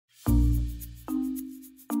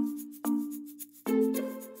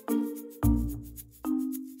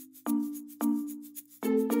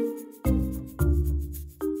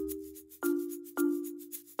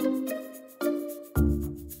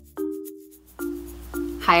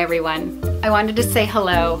Hi everyone. I wanted to say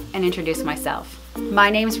hello and introduce myself.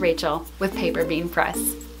 My name's Rachel with Paper Bean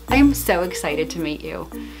Press. I am so excited to meet you.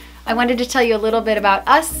 I wanted to tell you a little bit about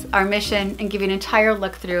us, our mission, and give you an entire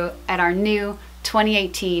look through at our new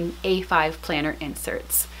 2018 A5 planner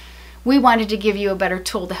inserts. We wanted to give you a better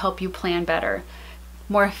tool to help you plan better,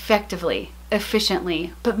 more effectively,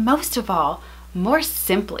 efficiently, but most of all, more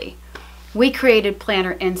simply. We created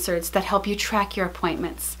planner inserts that help you track your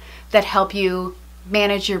appointments, that help you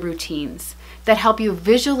manage your routines, that help you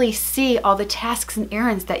visually see all the tasks and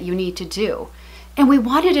errands that you need to do. And we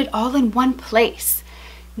wanted it all in one place.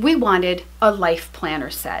 We wanted a life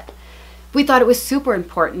planner set. We thought it was super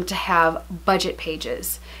important to have budget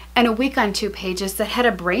pages and a week on 2 pages that had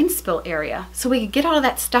a brain spill area so we could get all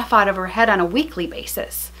that stuff out of our head on a weekly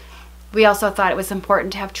basis. We also thought it was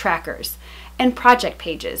important to have trackers and project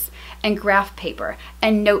pages and graph paper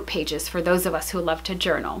and note pages for those of us who love to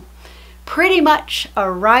journal. Pretty much a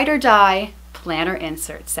ride or die planner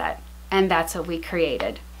insert set, and that's what we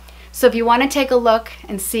created. So if you want to take a look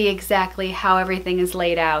and see exactly how everything is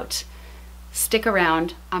laid out, stick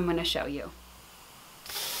around, I'm going to show you.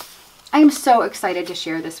 I am so excited to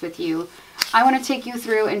share this with you. I want to take you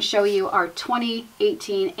through and show you our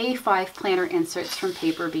 2018 A5 planner inserts from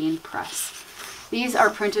Paper Bean Press. These are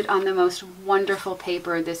printed on the most wonderful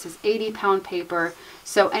paper. This is 80-pound paper,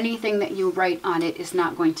 so anything that you write on it is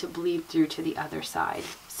not going to bleed through to the other side.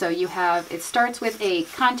 So you have, it starts with a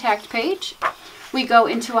contact page. We go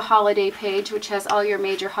into a holiday page, which has all your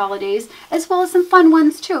major holidays, as well as some fun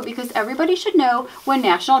ones too, because everybody should know when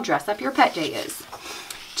National Dress Up Your Pet Day is.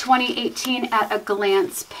 2018 at a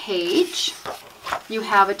glance page. You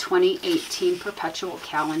have a 2018 perpetual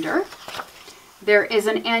calendar. There is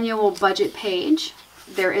an annual budget page.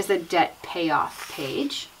 There is a debt payoff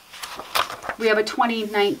page. We have a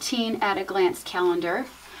 2019 at a glance calendar.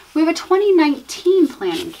 We have a 2019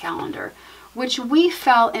 planning calendar, which we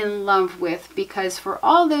fell in love with because for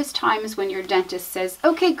all those times when your dentist says,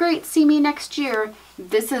 okay, great, see me next year,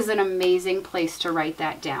 this is an amazing place to write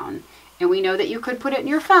that down. And we know that you could put it in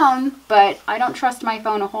your phone, but I don't trust my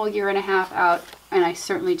phone a whole year and a half out, and I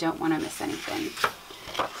certainly don't want to miss anything.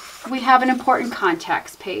 We have an important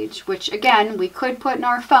contacts page, which again, we could put in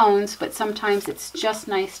our phones, but sometimes it's just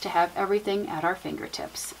nice to have everything at our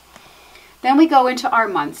fingertips. Then we go into our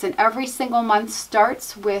months, and every single month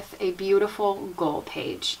starts with a beautiful goal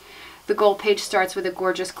page. The goal page starts with a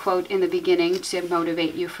gorgeous quote in the beginning to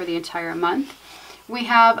motivate you for the entire month. We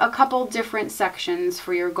have a couple different sections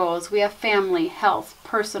for your goals. We have family, health,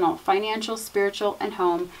 personal, financial, spiritual, and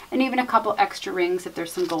home, and even a couple extra rings if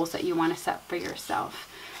there's some goals that you want to set for yourself.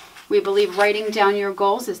 We believe writing down your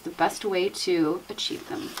goals is the best way to achieve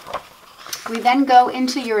them. We then go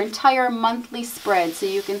into your entire monthly spread so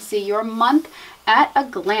you can see your month at a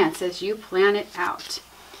glance as you plan it out.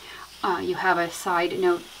 You have a side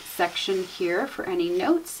note section here for any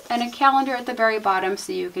notes and a calendar at the very bottom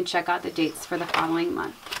so you can check out the dates for the following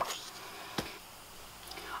month.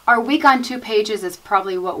 Our week on 2 pages is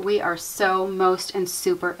probably what we are so most and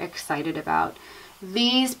super excited about.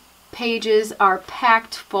 These pages are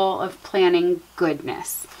packed full of planning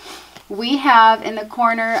goodness. We have in the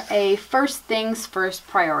corner a first things first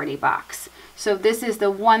priority box. So this is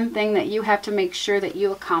the one thing that you have to make sure that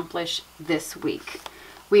you accomplish this week.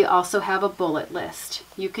 We also have a bullet list.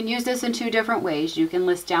 You can use this in 2 different ways. You can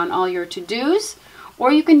list down all your to-dos,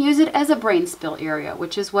 or you can use it as a brain spill area,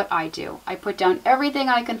 which is what I do. I put down everything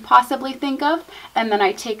I can possibly think of, and then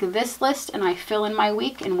I take this list and I fill in my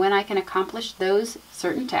week and when I can accomplish those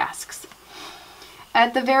certain tasks.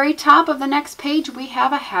 At the very top of the next page, we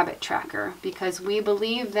have a habit tracker because we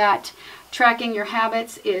believe that tracking your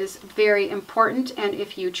habits is very important, and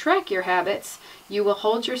if you track your habits, you will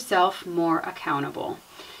hold yourself more accountable.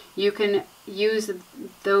 You can use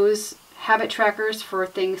those habit trackers for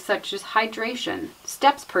things such as hydration,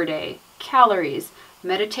 steps per day, calories,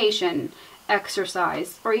 meditation,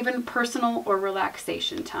 exercise, or even personal or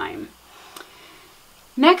relaxation time.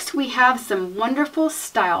 Next, we have some wonderful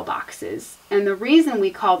style boxes. And the reason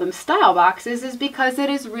we call them style boxes is because it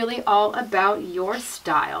is really all about your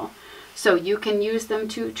style. So you can use them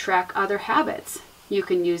to track other habits. You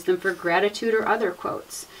can use them for gratitude or other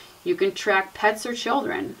quotes. You can track pets or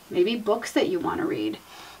children, maybe books that you want to read.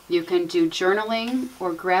 You can do journaling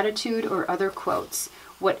or gratitude or other quotes.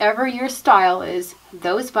 Whatever your style is,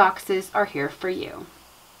 those boxes are here for you.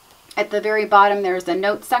 At the very bottom, there's a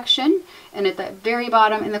note section, and at the very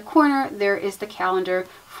bottom in the corner, there is the calendar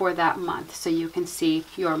for that month, so you can see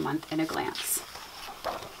your month at a glance.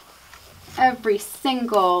 Every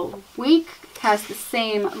single week has the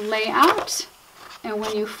same layout, and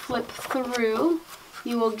when you flip through,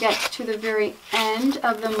 you will get to the very end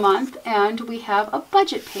of the month and we have a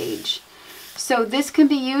budget page. So this can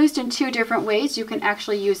be used in two different ways. You can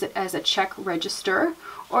actually use it as a check register,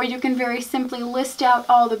 or you can very simply list out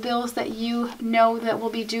all the bills that you know that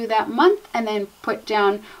will be due that month and then put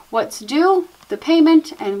down what's due, the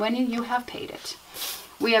payment, and when you have paid it.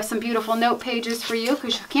 We have some beautiful note pages for you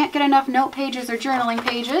because you can't get enough note pages or journaling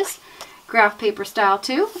pages, graph paper style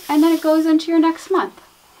too, and then it goes into your next month.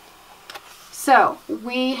 So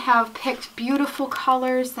we have picked beautiful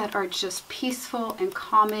colors that are just peaceful and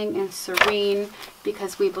calming and serene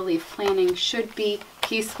because we believe planning should be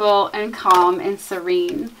peaceful and calm and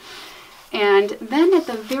serene. And then at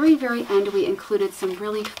the very, very end, we included some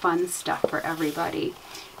really fun stuff for everybody.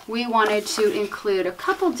 We wanted to include a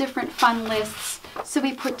couple different fun lists, so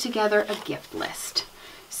we put together a gift list.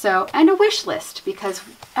 So, and a wish list, because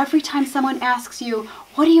every time someone asks you,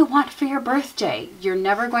 what do you want for your birthday? You're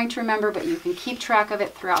never going to remember, but you can keep track of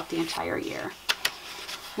it throughout the entire year.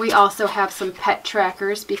 We also have some pet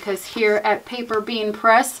trackers because here at Paper Bean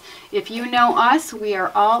Press, if you know us, we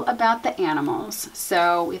are all about the animals.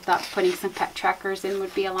 So we thought putting some pet trackers in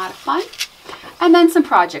would be a lot of fun. And then some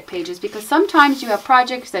project pages, because sometimes you have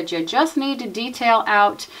projects that you just need to detail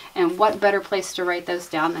out, and what better place to write those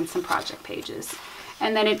down than some project pages.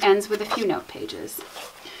 And then it ends with a few note pages.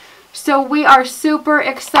 So we are super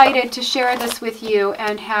excited to share this with you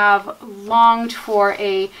and have longed for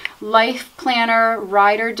a life planner,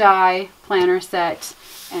 ride or die planner set.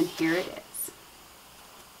 And here it is.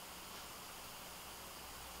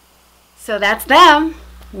 So that's them.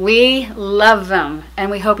 We love them, and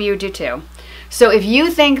we hope you do too. So if you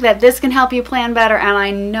think that this can help you plan better, and I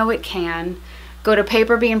know it can, go to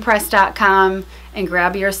paperbeanpress.com and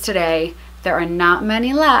grab yours today. There are not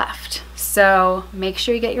many left, so make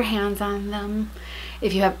sure you get your hands on them.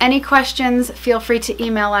 If you have any questions, feel free to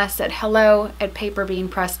email us at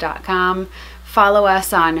hello@paperbeanpress.com. Follow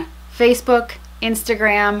us on Facebook,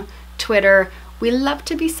 Instagram, Twitter. We love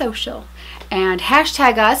to be social. And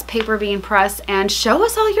hashtag us, Paper Bean Press, and show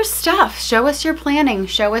us all your stuff. Show us your planning.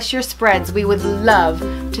 Show us your spreads. We would love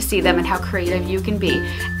to see them and how creative you can be.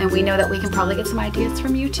 And we know that we can probably get some ideas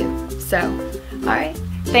from you too. So, all right.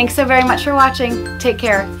 Thanks so very much for watching. Take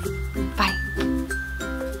care.